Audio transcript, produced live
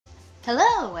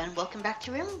Hello and welcome back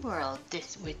to RimWorld.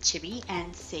 This with Chibi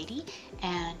and Sadie,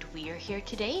 and we are here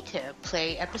today to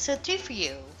play episode 3 for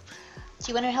you. Do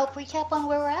you want to help recap on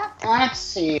where we're at? Let's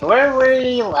see, where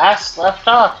we last left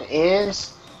off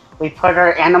is we put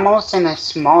our animals in a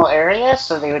small area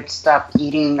so they would stop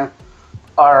eating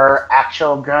our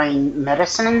actual growing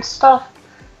medicine and stuff.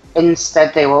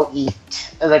 Instead, they will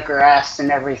eat the grass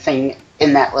and everything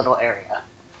in that little area.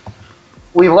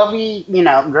 We will be,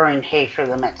 growing hay for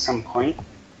them at some point.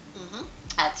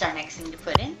 That's our next thing to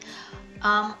put in.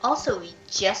 Also, we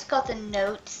just got the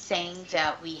note saying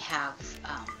that we have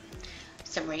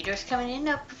some raiders coming in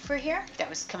up for here. That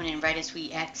was coming in right as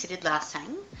we exited last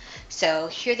time. So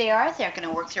here they are. They're going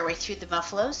to work their way through the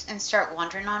buffaloes and start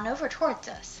wandering on over towards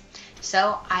us.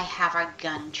 So I have our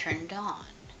gun turned on.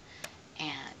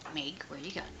 And Meg, where are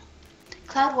you going?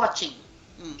 Cloud watching.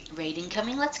 Raid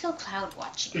incoming. Let's go cloud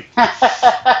watching.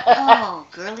 Oh,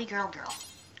 girly girl.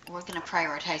 We're going to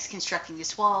prioritize constructing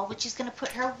this wall, which is going to put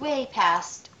her way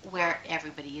past where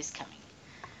everybody is coming.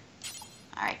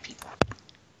 Alright, people.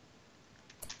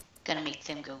 Gonna make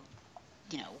them go,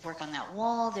 work on that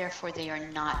wall, therefore they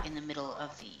are not in the middle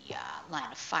of the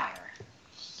line of fire.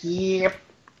 Yep.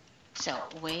 So,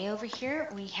 way over here,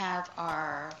 we have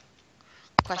our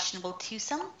questionable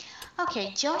twosome.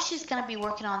 Okay, Josh is gonna be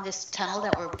working on this tunnel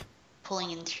that we're pulling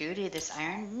in through to this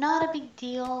iron. Not a big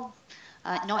deal.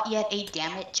 Not yet a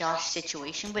Dammit Josh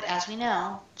situation, but as we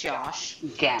know, Josh.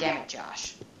 Dammit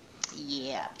Josh.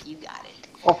 Yeah, you got it.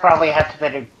 We'll probably have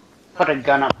to put a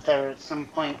gun up there at some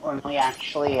point when we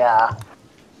actually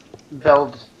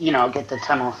build, get the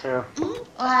tunnel through. Well,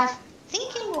 I'm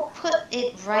thinking we'll put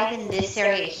it right in this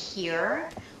area here,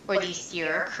 where these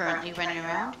deer are currently running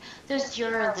around. Those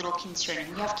deer are a little concerning.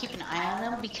 You have to keep an eye on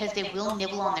them because they will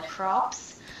nibble on the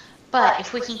crops. But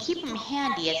if we can keep them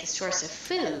handy as a source of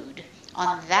food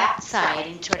on that side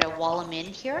and sort of wall them in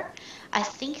here, I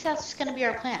think that's going to be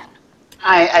our plan.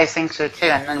 I think so too,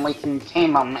 and then we can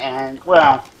tame them and,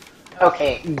 well,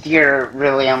 okay, deer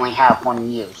really only have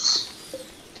one use.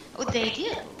 Oh, they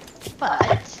do,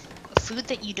 but food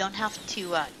that you don't have to,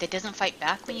 that doesn't fight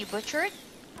back when you butcher it,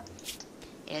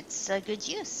 it's a good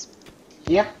use.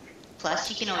 Yep. Plus,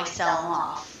 you can always sell them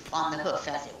off on the hoof,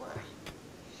 as it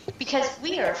were. Because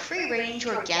we are free-range,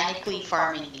 organically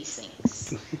farming these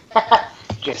things.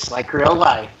 Just like real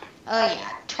life. Oh yeah,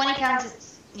 20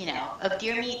 pounds, of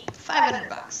deer meat,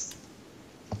 $500.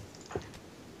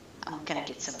 I'm gonna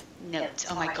get some notes.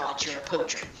 Oh my God, you're a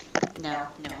poacher. No,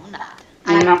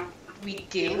 I'm not. We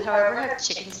do, however, have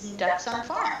chickens and ducks on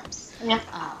farms. Yeah.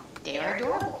 They are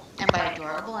adorable. And by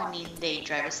adorable, I mean they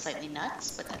drive us slightly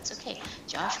nuts, but that's okay.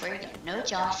 Josh, where are you going? No,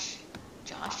 Josh.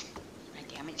 Josh?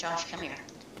 Damn it, Josh, come here.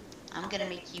 I'm gonna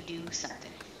make you do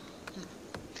something.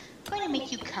 I'm going to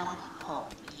make you come home.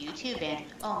 You too, Ben.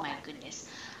 Oh my goodness.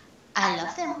 I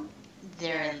love them.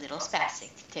 They're a little spastic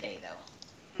today,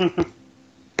 though.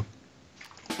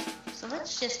 So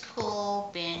let's just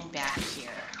pull Ben back here.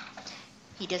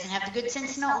 He doesn't have the good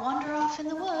sense to not wander off in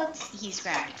the woods. He's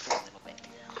grounded for a little bit.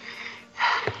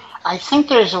 I think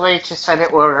there's a way to set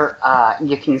it where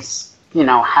you can,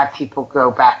 have people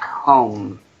go back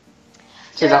home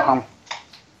to the home.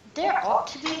 There ought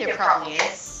to be. There probably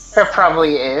is. There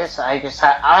probably is.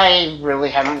 I really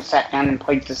haven't sat down and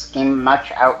played this game much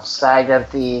outside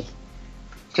of the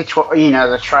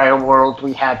tutorial, the trial world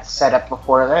we had set up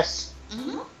before this.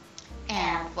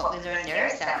 And what we learned there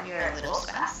is that we are a little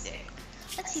spastic.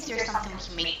 Let's see if there's something we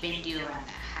can make Ben do around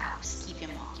the house. Keep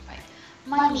him occupied.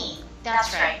 Mining.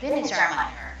 That's right. Ben is our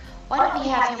miner. Why don't we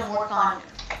have him work on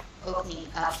opening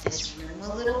up this room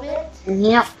a little bit?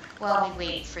 Yep. While we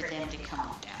wait for them to come on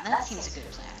down. That seems a good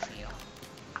plan for you.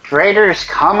 Raiders,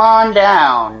 come on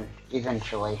down,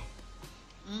 eventually.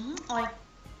 Like,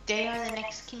 they are the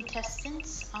next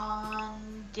contestants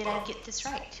on Did I Get This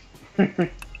Right?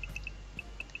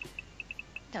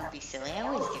 Don't be silly, I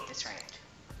always get this right.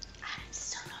 I'm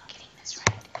still not getting this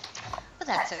right. But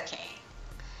that's okay.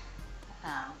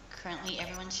 Currently,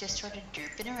 everyone's just sort of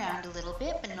derping around a little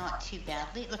bit, but not too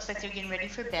badly. It looks like they're getting ready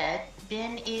for bed.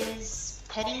 Ben is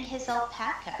petting his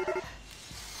alpaca.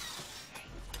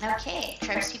 Okay,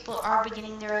 tribespeople are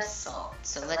beginning their assault.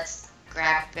 So let's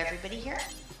grab everybody here.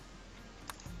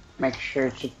 Make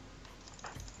sure to...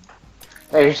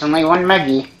 There's only one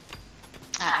Meggie.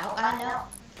 I know.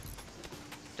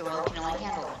 The world can only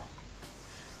handle one.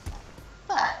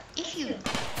 But if you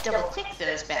double-click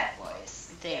those bad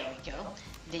boys, there we go,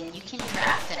 then you can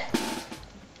trap them.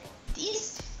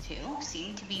 These two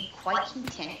seem to be quite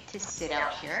content to sit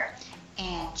out here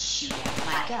and shoot at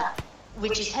my gun,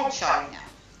 which is headshotting them.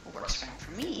 Works fine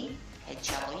for me.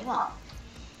 Headshot all you want.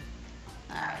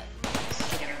 Alright,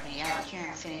 let's get everybody out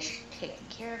finish taking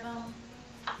care of him.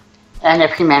 And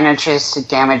if he manages to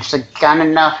damage the gun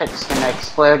enough, it's gonna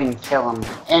explode and kill him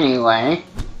anyway.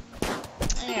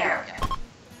 There we go.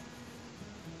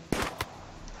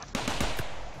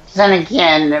 Then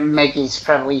again, Miggy's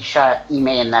probably shot Ime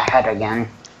in the head again.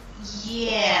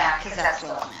 Yeah, because that's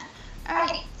low man.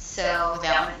 Alright, so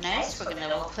that went nice. We're going to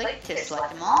double click to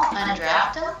select them all,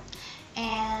 undraft them,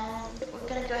 and we're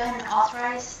going to go ahead and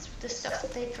authorize the stuff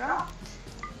that they dropped.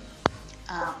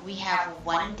 We have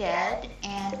one dead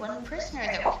and one prisoner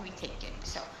that we can be taken.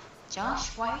 So,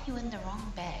 Josh, why are you in the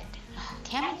wrong bed?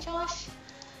 Damn it, Josh.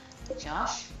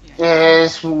 Josh?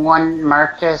 Is one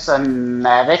marked as a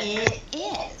medic? It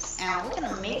is. And we're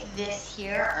going to make this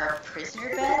here our prisoner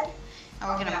bed. And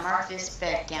we're going to mark this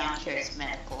bed down here as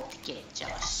medical to get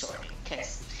Josh sorted.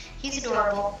 Because he's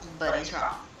adorable, but he's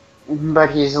wrong.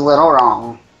 But he's a little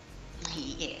wrong.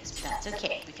 He is, but that's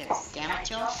okay. Because, damn it,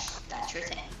 Josh, that's your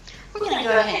thing. We're going to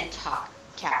go ahead and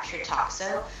capture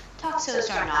Toxo. Toxo's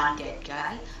our non-dead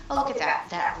guy. Oh, look at that.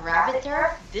 That rabbit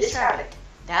there, this rabbit,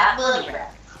 that bunny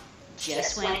rabbit,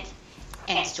 just went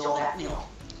and stole that mule.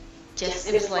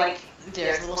 It was like,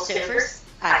 there's little surfers,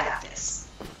 I got this.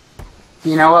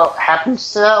 You know what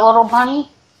happens to that little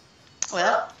bunny?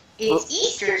 Well, it's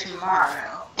Easter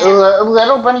tomorrow.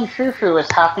 Little bunny Fufu was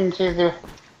hopping to the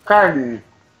garden.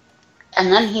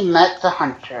 And then he met the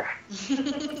hunter.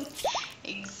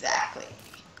 Exactly.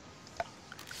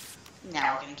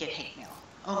 Now we're going to get hate mail.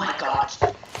 Oh my gosh.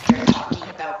 They're talking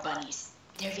about bunnies.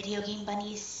 They're video game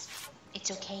bunnies.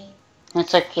 It's okay.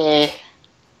 It's okay.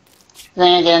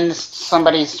 Then again,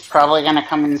 somebody's probably going to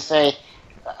come and say,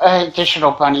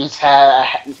 digital bunnies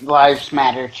have lives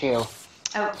matter too.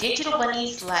 Oh, digital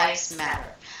bunnies' lives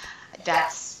matter.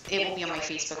 It will be on my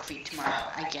Facebook feed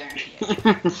tomorrow. I guarantee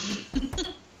it.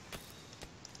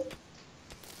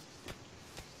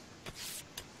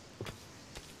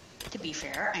 To be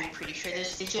fair, I'm pretty sure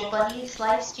those digital bunnies'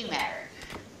 lives do matter.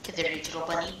 Because they're digital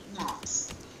bunny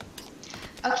moms.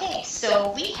 Okay,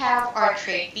 so we have our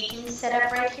trade beacon set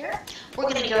up right here. We're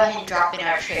going to go ahead and drop in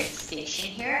our trade station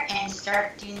here and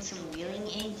start doing some wheeling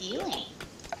and dealing.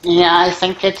 Yeah, I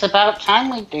think it's about time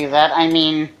we do that. I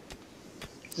mean,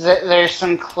 there's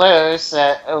some clothes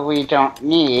that we don't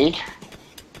need.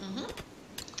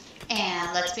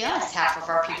 And let's be honest, half of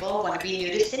our people want to be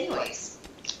nudists anyways.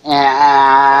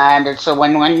 And it's a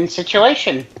win-win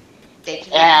situation.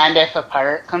 And if a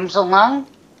pirate comes along,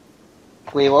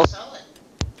 we will sell it.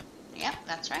 Yep,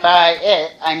 that's right. By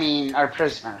it, I mean our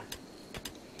prisoner.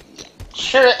 Yeah.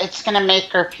 Sure, it's going to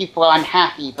make our people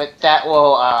unhappy, but that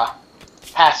will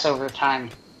pass over time.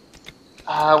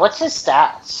 What's his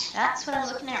stats? That's what I'm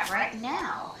looking at right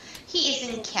now. He is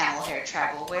in camel hair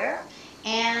travel wear,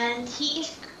 and he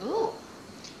is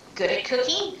good at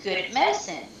cooking, good at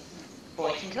medicine.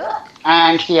 Boy can cook.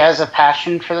 And he has a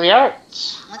passion for the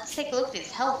arts. Let's take a look at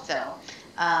his health, though.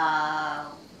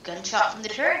 Gunshot from the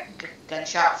turret.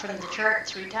 Gunshot from the turret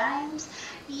 3 times.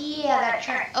 Yeah, that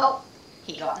turret. Oh,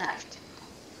 he got knifed.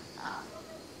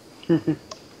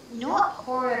 Not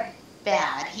horror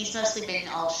bad. He's mostly been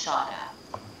all shot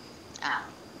up.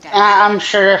 I'm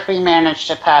sure if we manage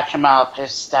to patch him up,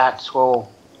 his stats will...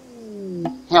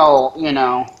 He'll,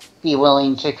 be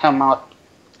willing to come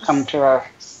to our...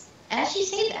 As you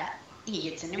say that, he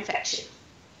gets an infection.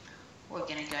 We're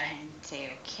going to go ahead and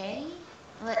say okay.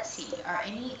 Let's see, are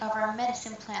any of our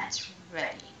medicine plants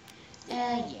ready?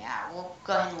 Yeah, we'll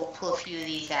go ahead and we'll pull a few of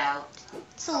these out.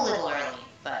 It's a little early,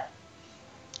 but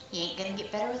he ain't going to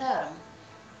get better without them.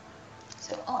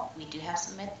 So, we do have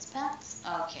some medicine plants?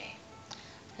 Okay.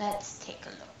 Let's take a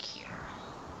look here.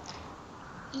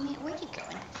 Amy, where are you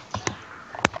going?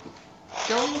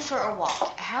 Going for a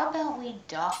walk. How about we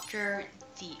doctor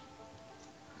the...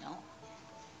 No.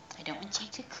 I don't want you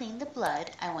to clean the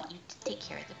blood. I want you to take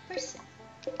care of the person.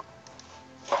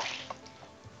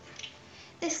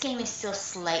 This game is still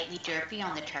slightly derpy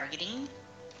on the targeting.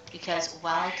 Because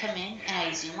while I come in and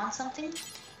I zoom on something,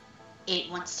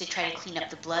 it wants to try to clean up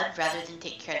the blood rather than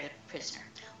take care of the prisoner.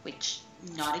 Which,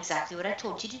 not exactly what I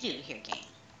told you to do here, game.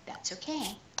 That's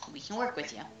okay. We can work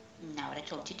with you. Not what I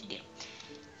told you to do.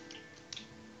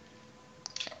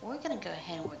 So we're going to go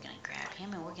ahead and we're going to grab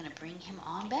him and we're going to bring him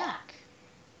on back.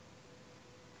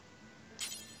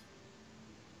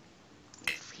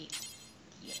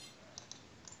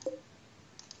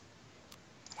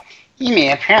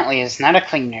 Ime apparently is not a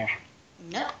cleaner.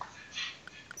 No.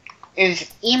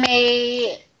 Is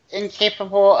Ime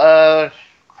incapable of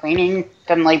cleaning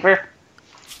gun labor?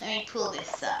 Let me pull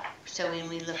this up. So when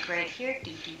we look right here,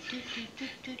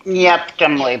 Yep,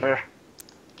 gun labor.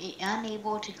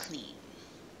 Unable to clean.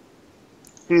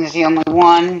 He's the only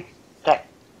one that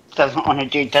doesn't want to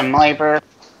do dumb labor.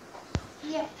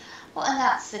 Yep. Well, and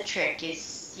that's the trick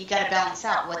is you got to balance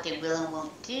out what they will and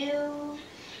won't do.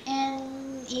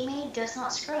 And Ime does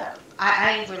not scrub.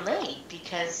 I relate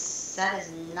because that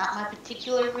is not my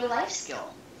particular real life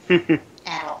skill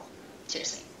at all.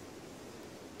 Seriously.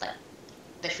 Like,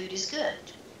 the food is good.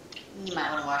 You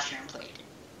might want to wash your own plate.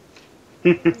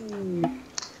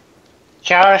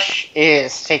 Josh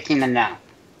is taking a nap.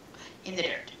 In the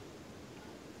dirt.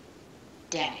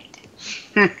 Damn it.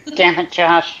 Damn it,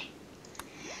 Josh.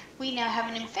 We now have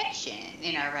an infection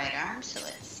in our right arm, so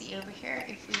let's see over here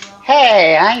if we will.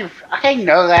 Hey, I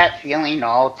know that feeling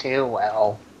all too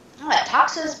well. Oh,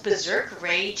 Toxo's berserk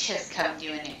rage has come to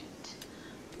an end.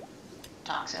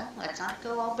 Toxo, let's not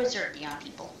go all berserky on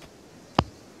people.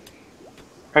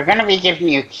 We're gonna be giving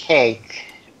you cake,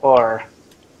 or...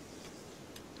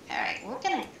 Alright, we're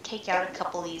gonna take out a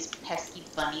couple of these pesky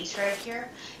bunnies right here.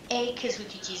 A, because we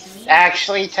could use them.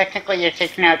 Actually, technically, you're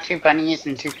taking out 2 bunnies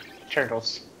and 2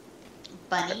 turtles.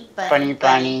 Bunny,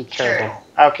 turtle.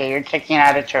 Okay, you're taking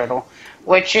out a turtle,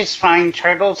 which is fine.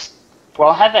 Turtles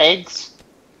will have eggs,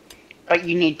 but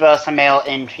you need both a male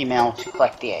and female to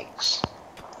collect the eggs.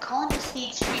 Colonist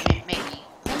needs treatment, maybe.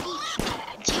 Maybe?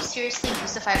 Do you seriously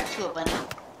use the fire to a bunny?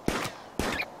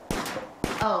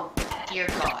 Oh, dear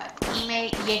God. Ime,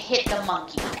 you hit the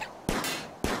monkey.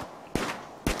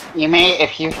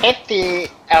 If you hit the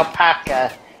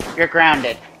alpaca, you're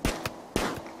grounded.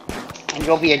 And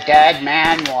you'll be a dead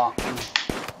man walking.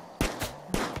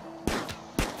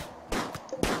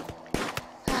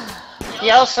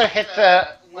 He also hit the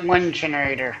wind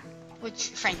generator. Which,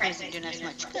 frankly, isn't doing us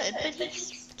much good, but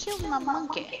he's killed my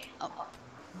monkey. Oh.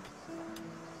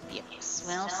 Yes,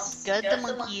 well, good, the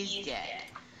monkey is dead.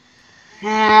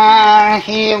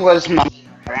 He was monkeying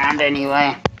around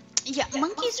anyway. Yeah,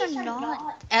 monkeys are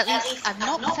not, at least I've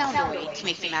not found a way to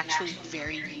make them actually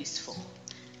very useful.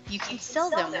 You can sell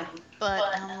them,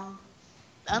 but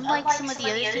unlike some of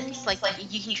the other things, like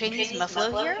you can train these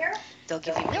buffalo here, they'll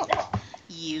give you milk.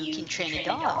 You can train a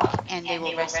dog, and they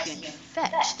will rescue and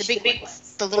fetch. The big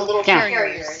ones, the little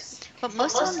carriers. But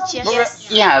most of them just...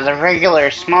 Yeah, the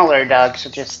regular smaller dogs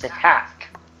will just attack.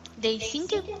 They seem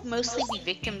to mostly be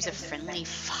victims of friendly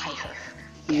fire.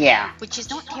 Yeah. Which is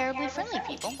not terribly friendly,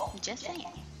 people. Just saying.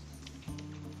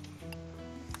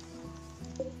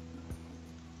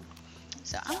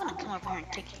 So I'm going to come over here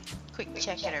and take a quick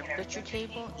check at our butcher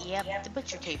table. Yep, the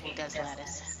butcher table does let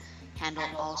us handle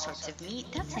all sorts of meat.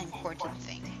 That's an important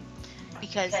thing.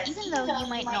 Because even though you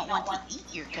might not want to eat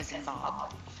your cousin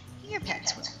Bob, your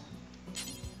pets will.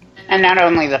 And not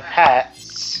only the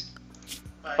pets,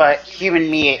 but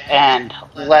human meat and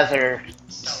leather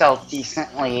sell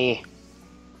decently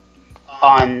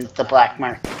on the black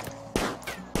market.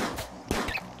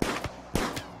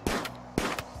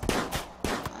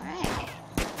 Alright.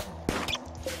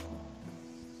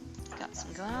 Got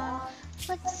some going on.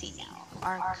 Let's see now.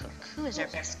 Our cook. Who is our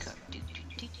best cook?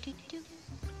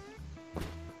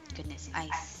 Goodness, I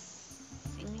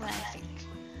think.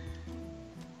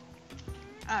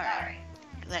 Alright.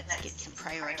 Let's get some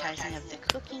prioritizing of the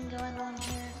cooking going on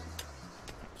here.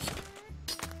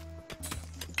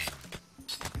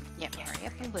 Yep, hurry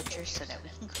up and butcher so that we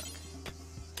can cook.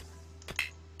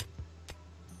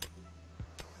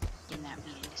 Getting that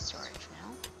meat into storage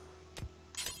now.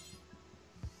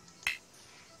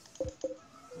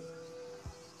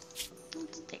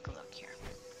 Let's take a look here.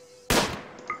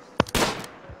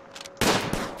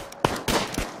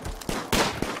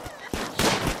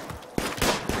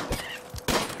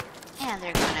 And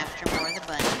they're going after more of the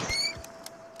bunnies.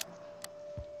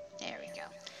 There we go.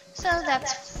 So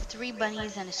that's 3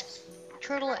 bunnies and a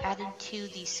turtle added to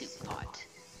the soup pot.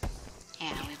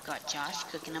 And we've got Josh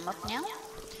cooking them up now.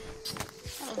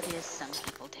 That'll be some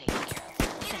people taking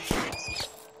care of.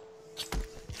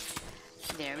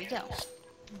 There we go.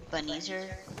 Bunnies are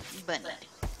bunnied.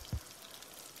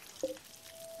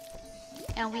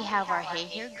 And we have our hay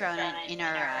here grown in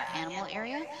our animal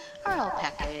area. Our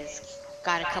alpaca has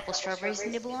got a couple strawberries to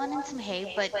nibble on and some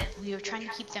hay, but we were trying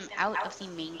to keep them out of the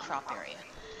main crop area.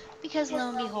 Because lo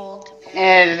and behold...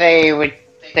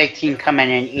 They can come in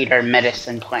and eat our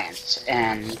medicine plants,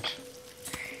 and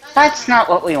that's not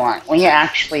what we want. We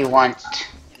actually want,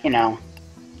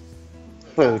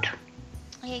 food.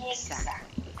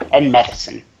 Exactly. And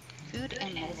medicine. Food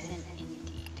and medicine,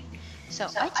 indeed. So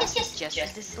I just adjusted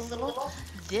this a little.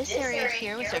 This area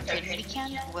here with our creativity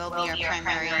can will be our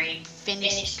primary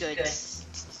finished goods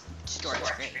storage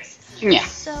crates. Yeah.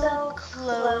 So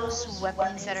clothes,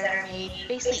 weapons that are made,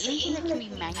 basically anything that can be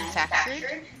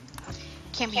manufactured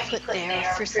can be put there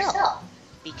for sale,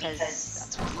 because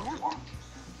that's what we want.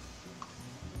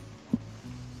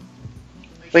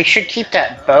 We should keep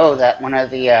that bow that one of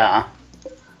the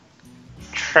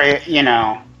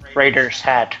raiders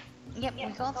had. Yep,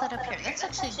 we got that up here. That's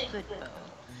actually a good bow.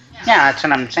 Yeah, that's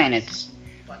what I'm saying. It's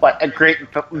a great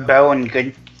bow in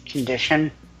good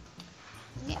condition.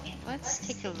 Yeah, let's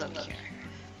take a look here.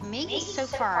 Meg is so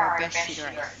far our best shooter,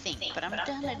 I think, but I'm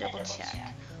gonna double check.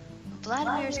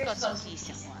 Vladimir's got some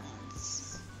decent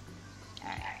ones.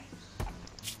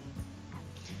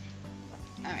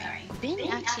 Alright, Ben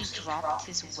actually dropped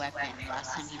his weapon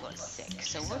last time he got sick,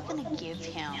 so we're gonna give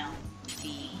him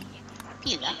the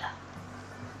pila.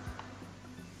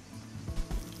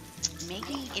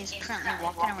 Maggie is currently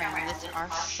walking around with our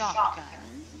shotgun,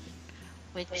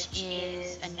 which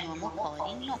is a normal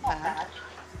quality, not bad.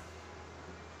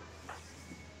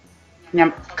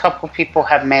 Yep, a couple people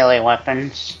have melee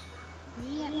weapons.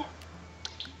 Yeah.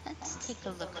 Let's take a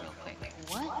look real quick.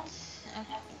 What?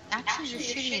 Actually, your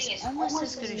shooting is almost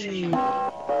as good as your shooting. Is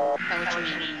that what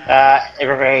you mean?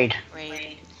 A raid.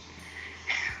 Raid.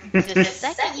 The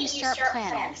second you start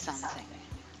planning something.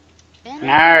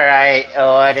 Alright,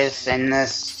 what is in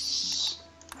this?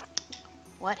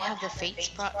 What have the fates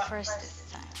brought for us this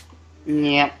time?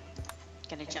 Yep.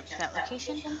 Gonna jump to that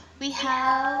location. We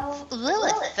have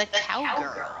Lilith, the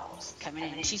cowgirl, coming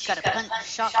in. She's got a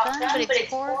shotgun, but it's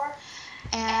 4.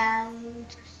 And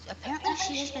apparently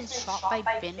she has been shot by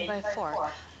Ben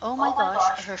before. Oh my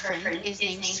gosh, her friend is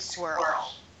named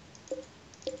Squirrel.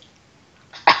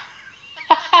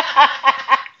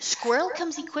 Squirrel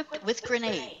comes equipped with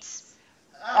grenades.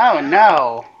 Oh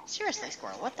no. Seriously,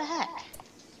 Squirrel, what the heck?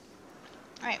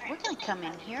 Alright, we're gonna come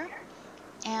in here.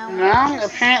 And well,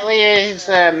 apparently it's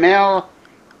a male,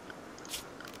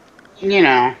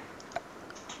 Yeah.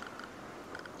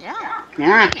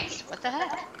 Yeah. What the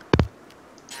heck?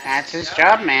 That's his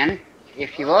job, man.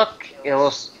 If you look,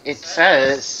 it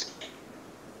says.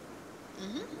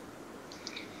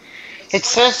 It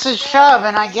says his job,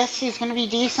 and I guess he's gonna be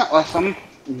decent with them.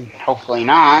 Hopefully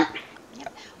not.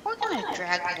 Yep. We're gonna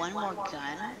drag one more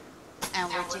gun, and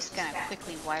we're just gonna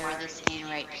quickly wire this in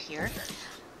right here.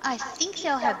 I think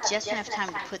they'll have just enough time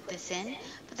to put this in,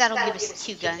 but that'll give us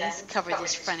 2 guns, cover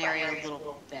this front area a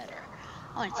little better.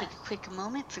 I want to take a quick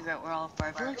moment, figure out where all of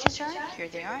our villagers are. Here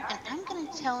they are, and I'm going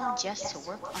to tell them just to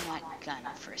work on that gun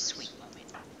for a sweet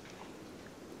moment.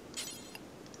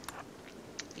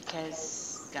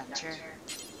 Because guns are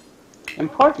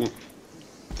important.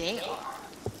 They are.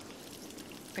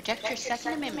 Protect your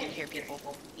Second Amendment here, people.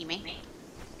 You may?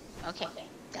 Okay,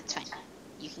 that's fine.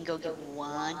 You can go get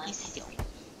one piece of steel.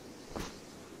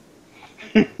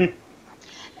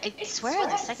 I swear,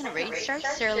 the second a raid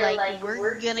starts, they're like,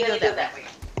 we're gonna go that way.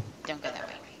 Don't go that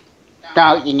way.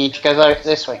 No, you need to go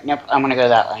this way. Nope, I'm gonna go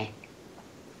that way.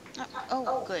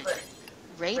 Oh, good.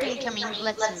 Raid incoming,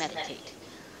 let's meditate.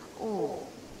 Oh,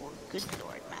 good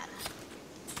lord, man.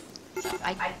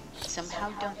 I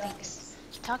somehow don't think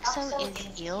Toxo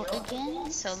is ill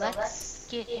again, so let's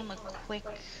get him a quick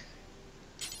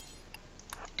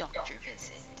doctor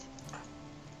visit.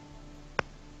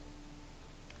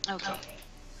 Okay.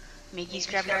 Maggie's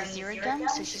grabbing the zero gum,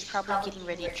 so she's probably getting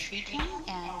ready to treat him,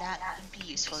 and that would be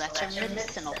useful. That's our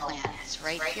medicinal plants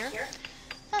right here.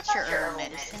 That's your herb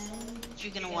medicine.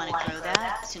 You're going to want to grow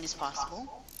that as soon as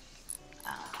possible.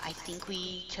 I think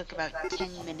we took about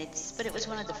 10 minutes, but it was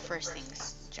one of the first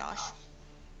things. Josh,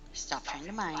 stop trying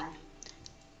to mine.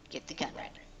 Get the gun ready.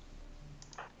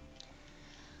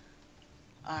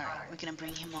 Alright, we're going to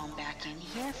bring him on back in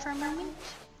here for a moment.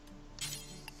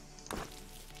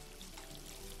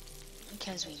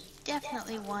 Because we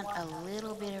definitely want a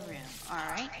little bit of room.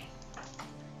 Alright.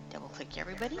 Double click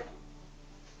everybody.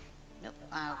 Nope,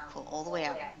 I'll pull all the way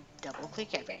out. Double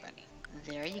click everybody.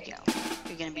 There you go.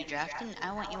 You're going to be drafting.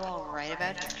 I want you all right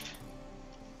about here.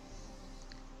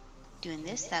 Doing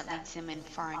this, that leads them in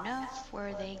far enough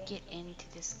where they get into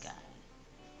this gun.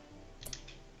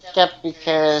 Yep,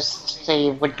 because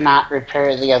they would not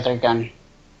repair the other gun.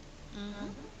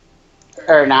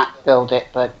 Or not build it,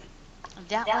 but...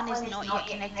 That one is not yet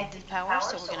connected to the power,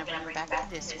 so we're going to bring it back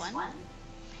to this one.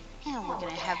 And we're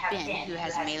going to have Ben, who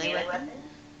has a melee weapon,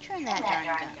 turn that darn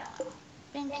gun on.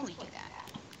 Ben, can we do that?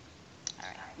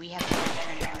 Alright, we have to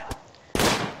turn it on.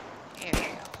 There we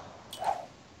go.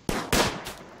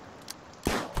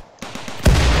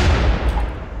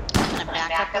 I'm going to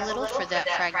back up a little for that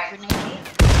frag grenade.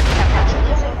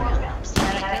 See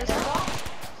how that goes?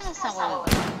 That's not what we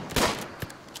want.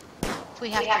 If we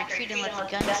have to retreat and let the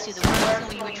guns do the work,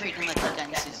 then we retreat and let the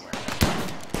guns do the work.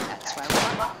 That's why we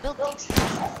want to build these things.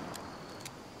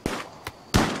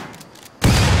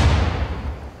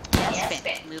 Yes,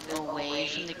 Ben, move away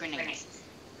from the grenades.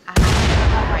 I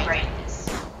have right with this.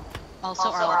 Also,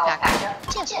 our alpaca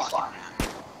just walking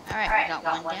around. Alright, we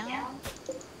got one down.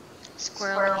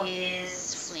 Squirrel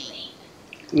is fleeing.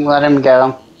 Let him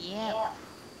go. Yep,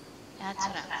 that's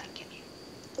what I'm thinking.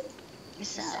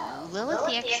 So, Lilith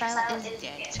the Exile is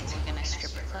dead, so we're going to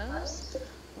strip her clothes.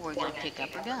 We're going to pick up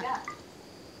her gun.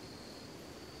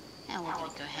 And we're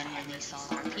going to go ahead and release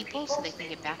all of our people so they can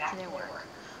get back to their work.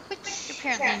 Which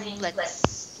apparently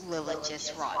lets Lilith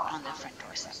just rot on the front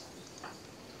doorstep.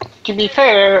 To be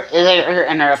fair, they're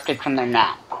interrupted from their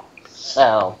nap.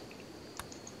 So.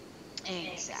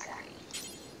 Exactly.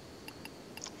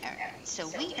 Alright, so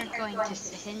we are going to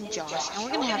send Josh, and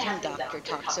we're going to have him Dr.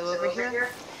 Toxo over here,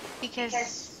 because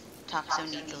Toxo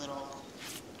needs a little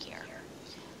care.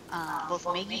 Both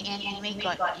Maggie and Ime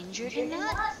got injured in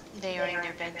that. They are in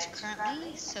their beds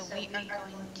currently, so we are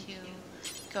going to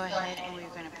go ahead and we're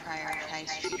going to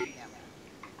prioritize treating them.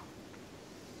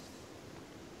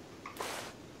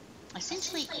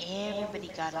 Essentially, everybody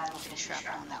got a little bit of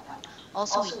shrapnel on that one.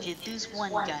 Also, we did lose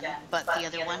one gun, but the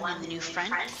other one in the new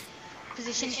front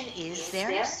position is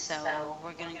there, so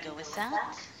we're going to go with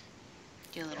that.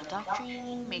 Do a little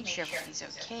doctoring, make sure everything's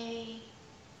okay.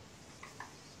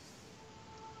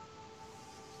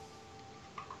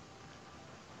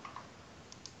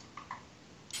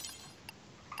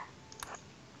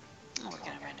 We're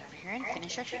going to run over here and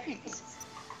finish our treatments.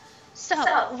 So,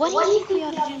 what do you think we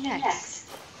ought to do next?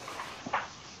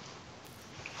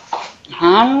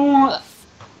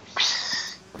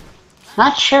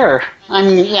 Not sure. I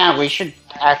mean, yeah, we should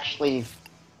actually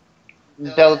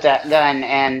build that gun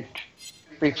and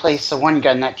replace the one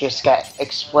gun that just got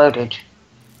exploded.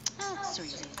 That's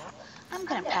reasonable. I'm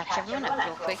going to patch everyone up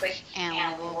real quick,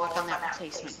 and we will work on that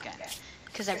replacement gun.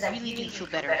 Because I really do feel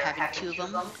better having two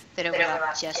of them that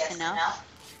overlap just enough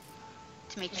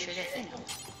to make sure that, you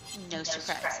know, no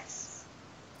surprises.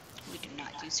 We do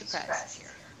not do surprises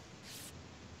here.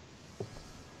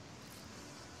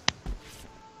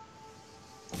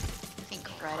 I think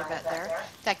right about there.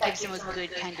 That gives them a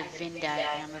good kind of Venn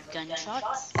diagram of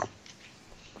gunshots.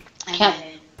 And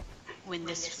then when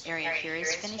this area here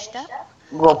is finished up,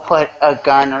 we'll put a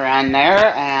gun around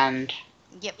there and...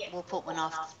 Yep, we'll put one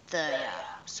off the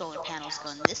solar panels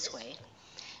going this way,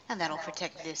 and that'll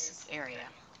protect this area.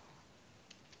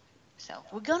 So,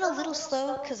 we're going a little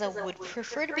slow because I would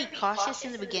prefer to be cautious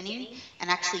in the beginning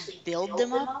and actually build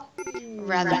them up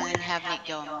rather than having it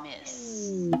go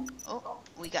amiss. Oh,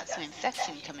 we got some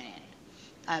infection coming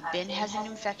in. Ben has an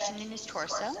infection in his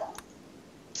torso,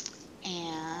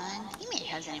 and Ime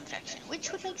has an infection,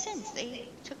 which would make sense. They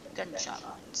took gunshot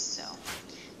wounds, so...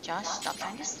 Josh, stop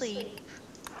trying to sleep.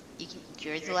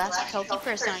 You're the last healthy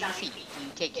person on your feet. You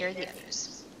take care of the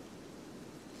others.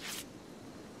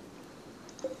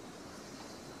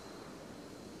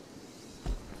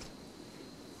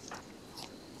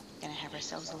 Gonna have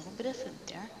ourselves a little bit of food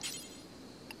there.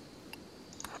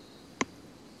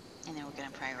 And then we're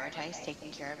gonna prioritize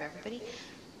taking care of everybody.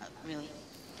 Really?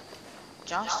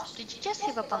 Josh, did you just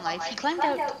give up on life? He climbed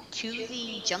out to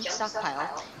the junk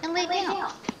stockpile and laid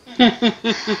down.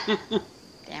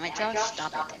 Damn it, Josh,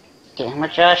 stop it. Damn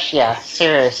it, Josh, yeah,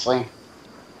 seriously.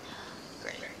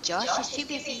 Great. Josh is too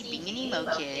busy being an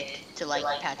emo kid to, like,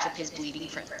 patch up his bleeding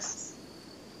friends.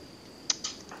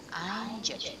 I'm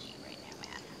judging you right now,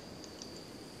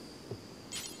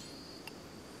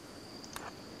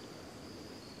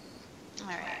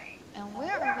 man. Alright, and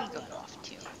where are we going off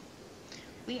to?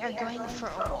 We are going for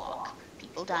a walk.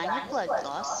 People dying of blood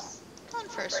loss. Going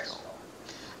for a stroll.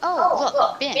 Oh,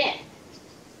 look, Ben.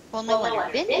 Well, no wonder.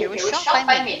 Ben here was shot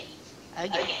by me.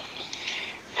 Again.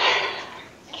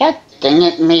 God dang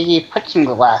it, maybe put some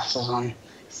glasses on.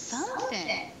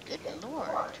 Something. Good lord.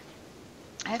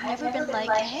 I've never been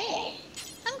like, hey,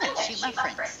 I'm going to shoot my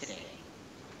friends today.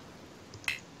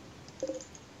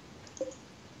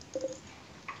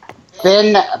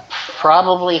 Ben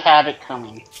probably had it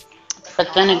coming.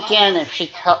 But then again, if she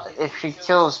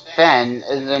kills Ben,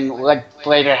 then would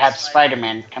later have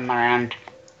Spider-Man come around.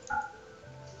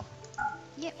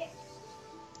 Yep.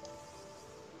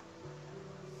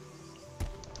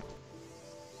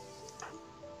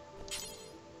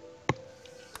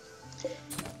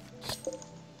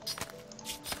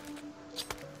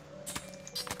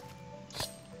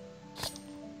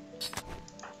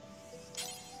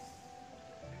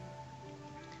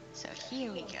 So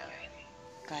here we go.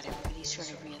 Got everybody sort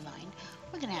of realigned.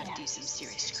 We're gonna have to do some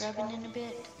serious scrubbing in a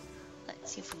bit.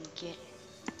 Let's see if we can get...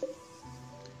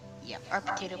 Yep, our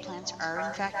potato plants are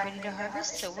in fact ready to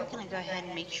harvest, so we're gonna go ahead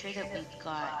and make sure that we've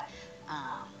got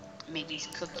Maggie's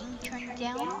cooking turned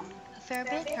down a fair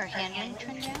bit, her handling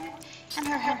turned down, and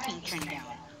her hunting turned down.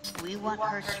 We want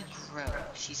her to grow.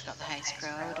 She's got the highest grow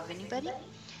out of anybody.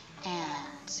 And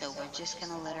so we're just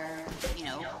going to let her,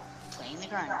 play in the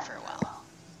garden for a while.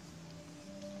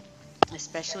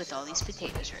 Especially with all these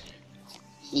potatoes ready.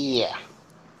 Yeah.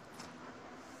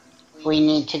 We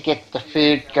need to get the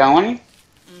food going.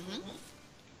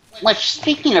 Which,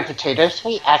 speaking of potatoes,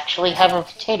 we actually have a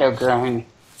potato growing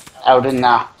out in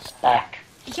the back.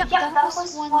 Yep, that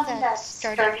was one that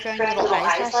started growing little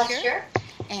eyes last year.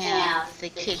 And the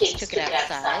kids took it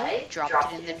outside,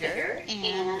 dropped it in the dirt,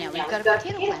 and now we've got a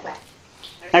potato plant.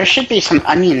 There should be some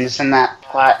onions in that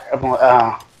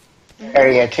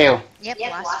area too. Yep,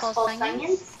 last fall's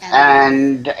onions.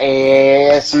 And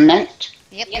some mint.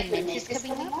 Yep, the mint is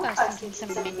coming up. I was thinking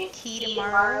some mint tea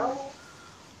tomorrow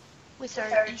with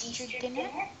our Easter dinner.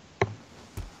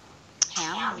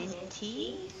 Ham, mint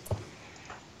tea.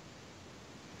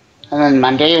 And then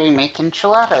Monday we make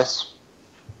enchiladas.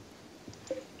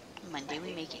 Monday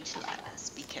we make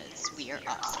enchiladas because we are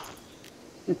awesome.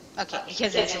 Okay,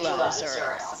 because enchiladas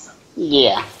are awesome.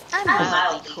 Yeah. I'm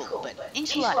mildly cool, but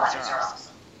enchiladas are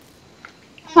awesome.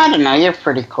 I don't know, you're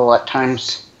pretty cool at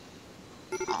times.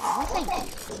 Aw, thank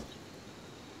you.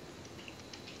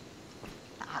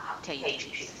 I'll tell you the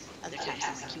truth. Other times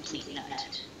I'm a complete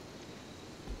nut.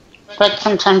 But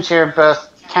sometimes you're both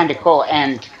kind of cool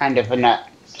and kind of a nut,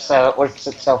 so it works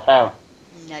itself out.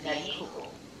 Nutty and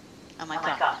cool. Oh my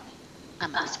god.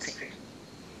 I'm ice cream.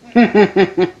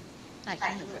 I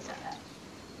can live with that.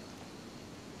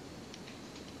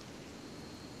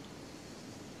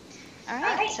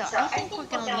 Alright, so I think we're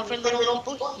going to leave our little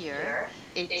people here.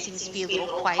 It seems to be a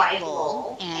little quiet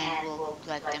lull, and we'll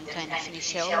let them kind of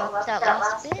finish up that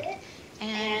last bit,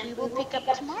 and we will pick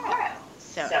up tomorrow.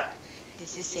 So,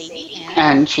 this is Saddi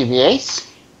and chibiace.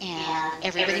 And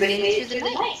everybody made it through the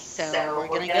night, so we're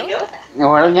going to go with it.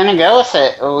 We're going to go with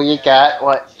it. We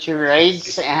got, 2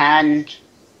 raids and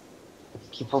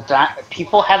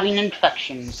people having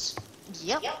infections.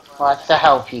 Yep. What the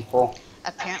hell, people?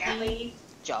 Apparently,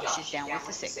 Josh is down with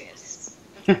the sickness.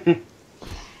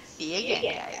 See you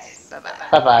again, guys. Bye-bye.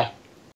 Bye-bye.